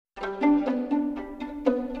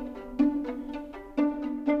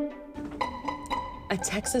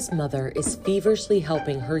Texas mother is feverishly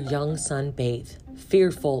helping her young son bathe,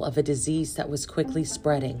 fearful of a disease that was quickly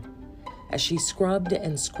spreading. As she scrubbed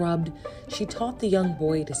and scrubbed, she taught the young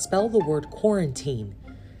boy to spell the word quarantine.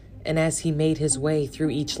 And as he made his way through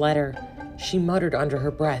each letter, she muttered under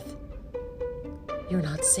her breath, "You're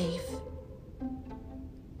not safe.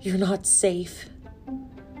 You're not safe."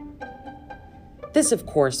 This, of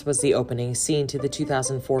course, was the opening scene to the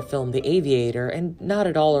 2004 film The Aviator, and not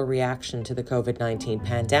at all a reaction to the COVID-19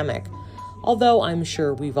 pandemic, although I'm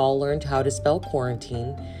sure we've all learned how to spell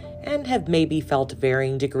quarantine and have maybe felt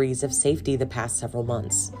varying degrees of safety the past several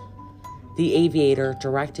months. The Aviator,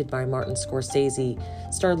 directed by Martin Scorsese,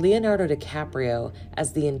 starred Leonardo DiCaprio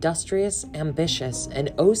as the industrious, ambitious,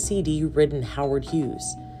 and OCD-ridden Howard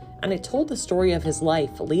Hughes, and it told the story of his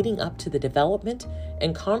life leading up to the development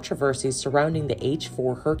and controversies surrounding the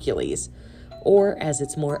H-4 Hercules, or as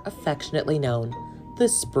it's more affectionately known, the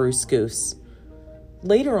Spruce Goose.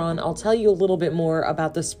 Later on, I'll tell you a little bit more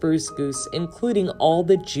about the Spruce Goose, including all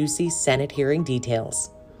the juicy Senate hearing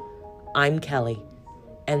details. I'm Kelly,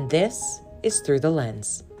 and this is Through the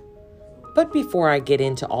Lens. But before I get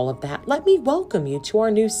into all of that, let me welcome you to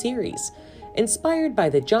our new series. Inspired by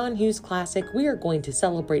the John Hughes classic, we are going to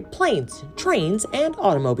celebrate planes, trains, and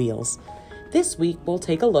automobiles. This week, we'll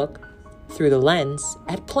take a look through the lens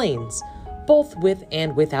at planes, both with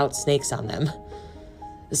and without snakes on them.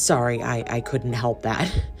 Sorry, I couldn't help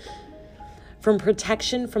that. From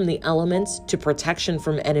protection from the elements to protection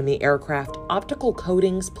from enemy aircraft, optical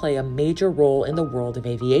coatings play a major role in the world of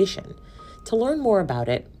aviation. To learn more about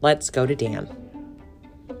it, let's go to Dan.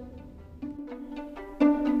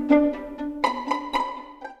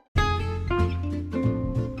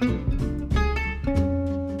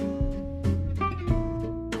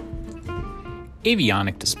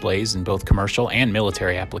 Avionic displays in both commercial and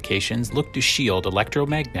military applications look to shield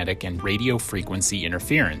electromagnetic and radio frequency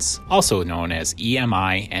interference, also known as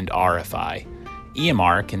EMI and RFI.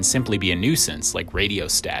 EMR can simply be a nuisance like radio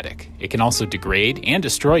static. It can also degrade and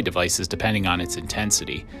destroy devices depending on its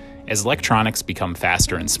intensity. As electronics become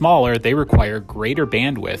faster and smaller, they require greater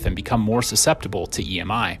bandwidth and become more susceptible to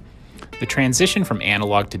EMI. The transition from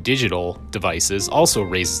analog to digital devices also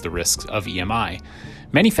raises the risks of EMI.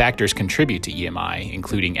 Many factors contribute to EMI,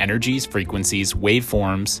 including energies, frequencies,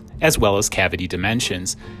 waveforms, as well as cavity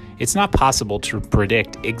dimensions. It's not possible to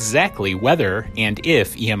predict exactly whether and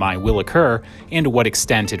if EMI will occur and to what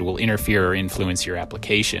extent it will interfere or influence your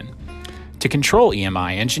application. To control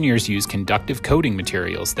EMI, engineers use conductive coating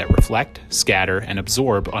materials that reflect, scatter, and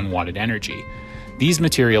absorb unwanted energy. These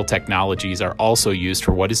material technologies are also used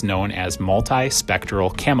for what is known as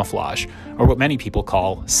multispectral camouflage, or what many people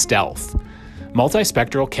call stealth.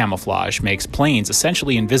 Multispectral camouflage makes planes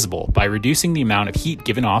essentially invisible by reducing the amount of heat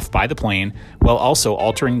given off by the plane while also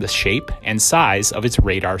altering the shape and size of its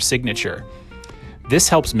radar signature. This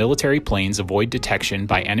helps military planes avoid detection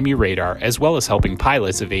by enemy radar as well as helping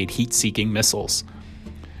pilots evade heat-seeking missiles.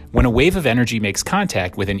 When a wave of energy makes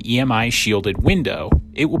contact with an EMI-shielded window,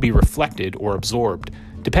 it will be reflected or absorbed.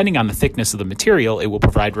 Depending on the thickness of the material, it will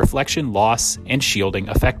provide reflection, loss, and shielding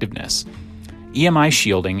effectiveness. EMI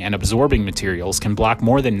shielding and absorbing materials can block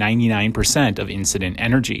more than 99% of incident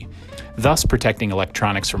energy, thus protecting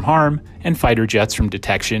electronics from harm and fighter jets from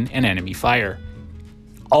detection and enemy fire.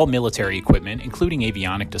 All military equipment, including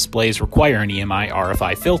avionic displays, require an EMI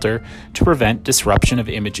RFI filter to prevent disruption of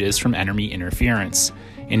images from enemy interference.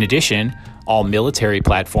 In addition, all military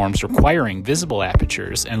platforms requiring visible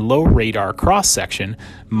apertures and low radar cross-section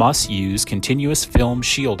must use continuous film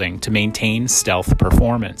shielding to maintain stealth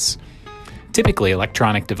performance. Typically,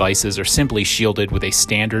 electronic devices are simply shielded with a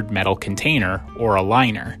standard metal container or a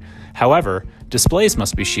liner. However, displays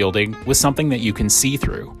must be shielded with something that you can see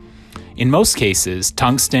through. In most cases,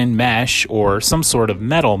 tungsten mesh or some sort of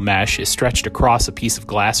metal mesh is stretched across a piece of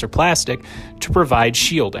glass or plastic to provide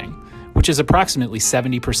shielding, which is approximately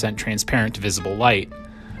 70% transparent to visible light.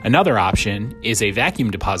 Another option is a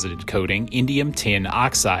vacuum-deposited coating, indium tin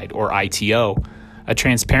oxide, or ITO, a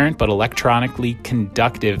transparent but electronically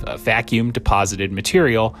conductive vacuum-deposited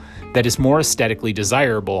material that is more aesthetically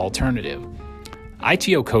desirable alternative.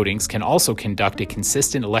 ITO coatings can also conduct a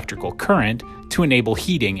consistent electrical current to enable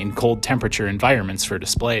heating in cold temperature environments for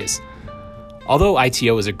displays. Although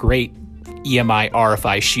ITO is a great EMI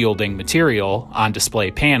RFI shielding material on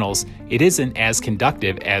display panels, it isn't as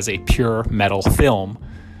conductive as a pure metal film.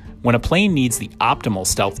 When a plane needs the optimal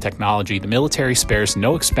stealth technology, the military spares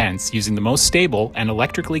no expense using the most stable and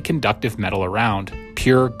electrically conductive metal around,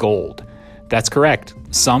 pure gold. That's correct.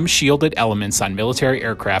 Some shielded elements on military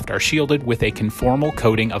aircraft are shielded with a conformal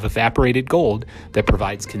coating of evaporated gold that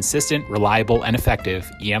provides consistent, reliable, and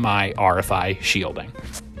effective EMI RFI shielding.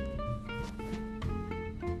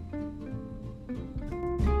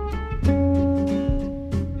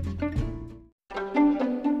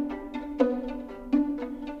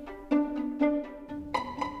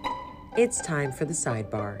 It's time for the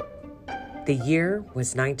sidebar. The year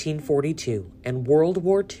was 1942, and World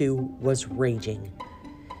War II was raging.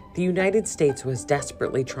 The United States was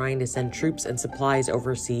desperately trying to send troops and supplies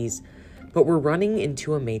overseas, but were running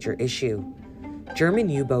into a major issue: German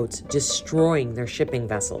U-boats destroying their shipping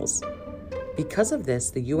vessels. Because of this,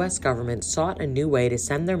 the U.S. government sought a new way to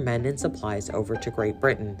send their men and supplies over to Great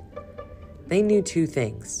Britain. They knew two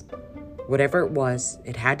things. Whatever it was,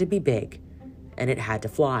 it had to be big, and it had to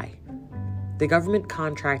fly. The government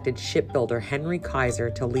contracted shipbuilder Henry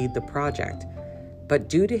Kaiser to lead the project, but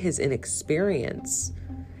due to his inexperience,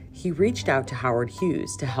 he reached out to Howard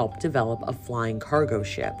Hughes to help develop a flying cargo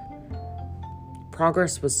ship.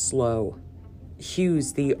 Progress was slow.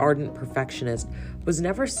 Hughes, the ardent perfectionist, was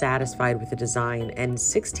never satisfied with the design, and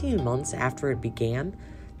 16 months after it began,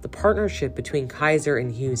 the partnership between Kaiser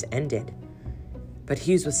and Hughes ended. But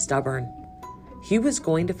Hughes was stubborn. He was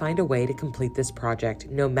going to find a way to complete this project,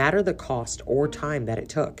 no matter the cost or time that it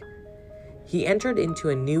took. He entered into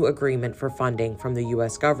a new agreement for funding from the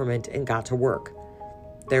U.S. government and got to work.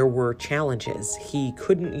 There were challenges. He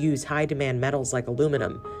couldn't use high-demand metals like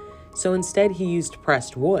aluminum, so instead he used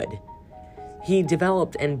pressed wood. He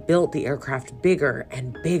developed and built the aircraft bigger,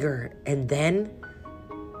 and then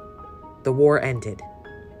the war ended.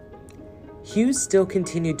 Hughes still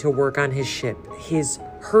continued to work on his ship, his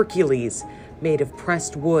Hercules, made of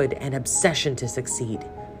pressed wood and obsession to succeed.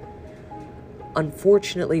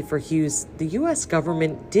 Unfortunately for Hughes, the U.S.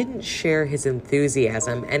 government didn't share his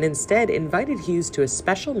enthusiasm and instead invited Hughes to a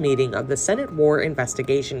special meeting of the Senate War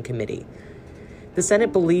Investigation Committee. The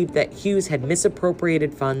Senate believed that Hughes had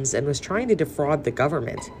misappropriated funds and was trying to defraud the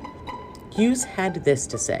government. Hughes had this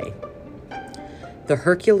to say: "The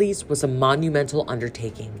Hercules was a monumental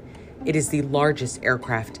undertaking. It is the largest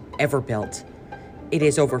aircraft ever built. It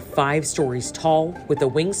is over 5 stories tall, with a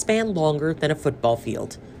wingspan longer than a football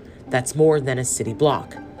field. That's more than a city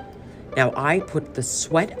block. Now, I put the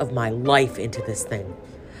sweat of my life into this thing.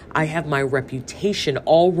 I have my reputation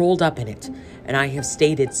all rolled up in it, and I have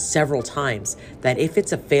stated several times that if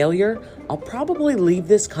it's a failure, I'll probably leave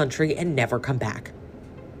this country and never come back.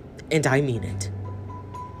 And I mean it."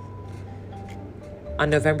 On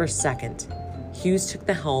November 2nd, Hughes took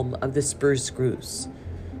the helm of the Spruce Goose,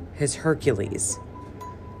 his Hercules,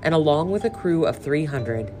 and along with a crew of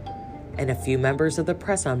 300 and a few members of the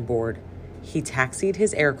press on board, he taxied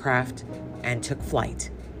his aircraft and took flight.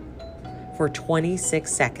 For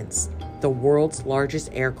 26 seconds, the world's largest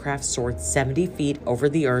aircraft soared 70 feet over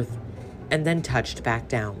the earth and then touched back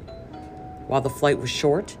down. While the flight was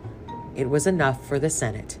short, it was enough for the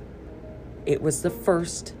Senate. It was the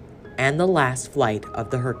first and the last flight of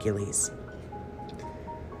the Hercules.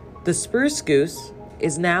 The Spruce Goose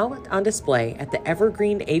is now on display at the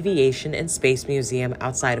Evergreen Aviation and Space Museum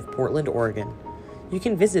outside of Portland, Oregon. You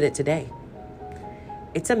can visit it today.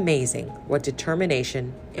 It's amazing what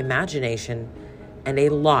determination, imagination, and a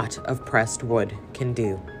lot of pressed wood can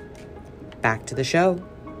do. Back to the show.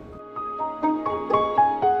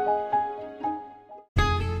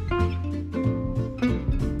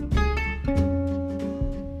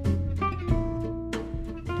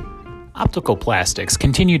 Optical plastics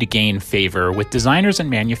continue to gain favor with designers and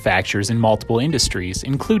manufacturers in multiple industries,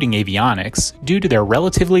 including avionics, due to their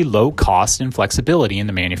relatively low cost and flexibility in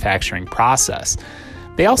the manufacturing process.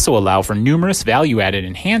 They also allow for numerous value-added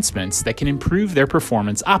enhancements that can improve their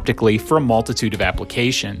performance optically for a multitude of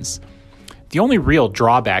applications. The only real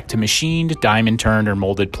drawback to machined, diamond-turned, or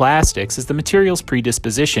molded plastics is the material's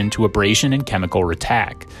predisposition to abrasion and chemical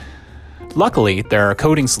attack. Luckily, there are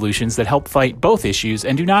coating solutions that help fight both issues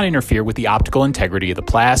and do not interfere with the optical integrity of the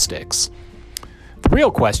plastics. The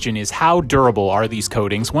real question is, how durable are these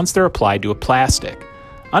coatings once they're applied to a plastic?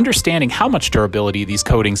 Understanding how much durability these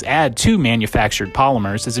coatings add to manufactured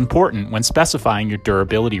polymers is important when specifying your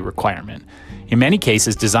durability requirement. In many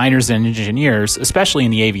cases, designers and engineers, especially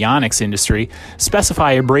in the avionics industry,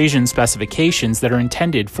 specify abrasion specifications that are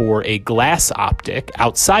intended for a glass optic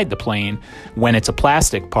outside the plane when it's a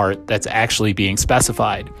plastic part that's actually being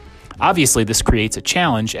specified. Obviously, this creates a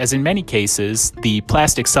challenge, as in many cases, the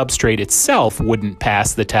plastic substrate itself wouldn't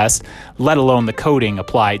pass the test, let alone the coating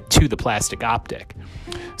applied to the plastic optic.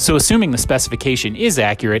 So assuming the specification is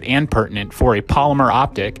accurate and pertinent for a polymer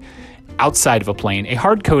optic, outside of a plane, a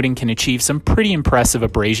hard coating can achieve some pretty impressive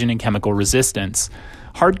abrasion and chemical resistance.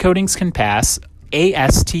 Hard coatings can pass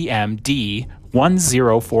ASTM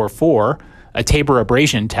D1044, a Tabor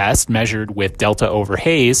abrasion test measured with delta over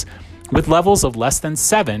Hayes, with levels of less than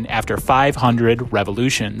 7 after 500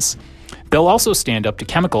 revolutions. They'll also stand up to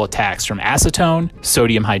chemical attacks from acetone,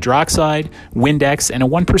 sodium hydroxide, Windex, and a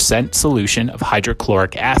 1% solution of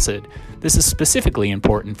hydrochloric acid. This is specifically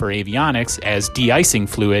important for avionics as de-icing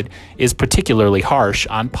fluid is particularly harsh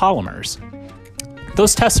on polymers.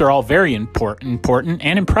 Those tests are all very important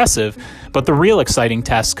and impressive, but the real exciting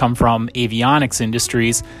tests come from avionics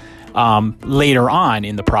industries later on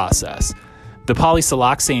in the process. The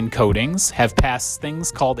polysiloxane coatings have passed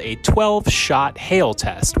things called a 12-shot hail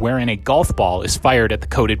test, wherein a golf ball is fired at the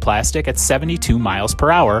coated plastic at 72 miles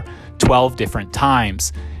per hour, 12 different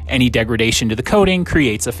times. Any degradation to the coating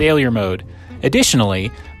creates a failure mode.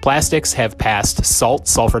 Additionally, plastics have passed salt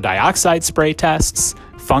sulfur dioxide spray tests,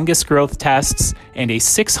 fungus growth tests, and a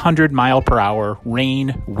 600 mile per hour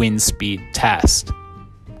rain wind speed test.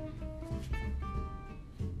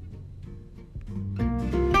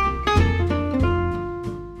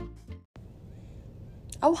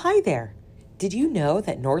 Oh, hi there. Did you know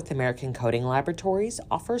that North American Coating Laboratories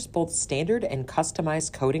offers both standard and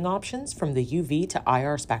customized coating options from the UV to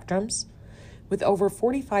IR spectrums? With over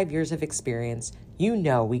 45 years of experience, you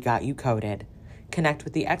know we got you coated. Connect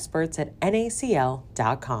with the experts at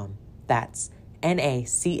nacl.com. That's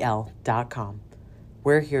nacl.com.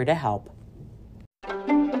 We're here to help.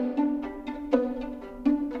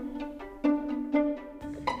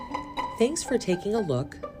 Thanks for taking a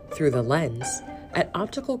look through the lens at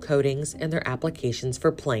optical coatings and their applications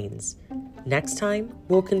for planes. Next time,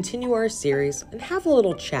 we'll continue our series and have a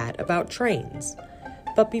little chat about trains.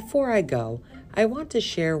 But before I go, I want to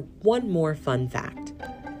share one more fun fact.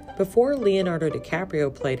 Before Leonardo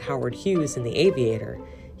DiCaprio played Howard Hughes in The Aviator,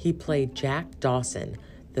 he played Jack Dawson,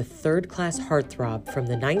 the third-class heartthrob from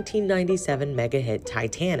the 1997 mega hit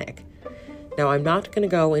Titanic. Now, I'm not going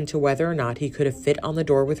to go into whether or not he could have fit on the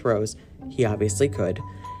door with Rose. He obviously could.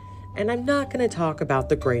 And I'm not going to talk about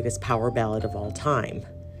the greatest power ballad of all time.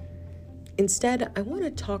 Instead, I want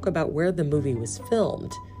to talk about where the movie was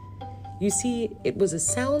filmed. You see, it was a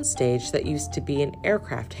soundstage that used to be an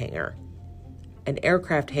aircraft hangar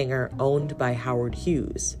owned by Howard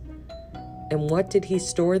Hughes. And what did he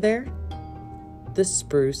store there? The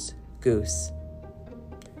Spruce Goose.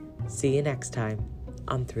 See you next time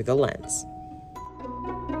on Through the Lens.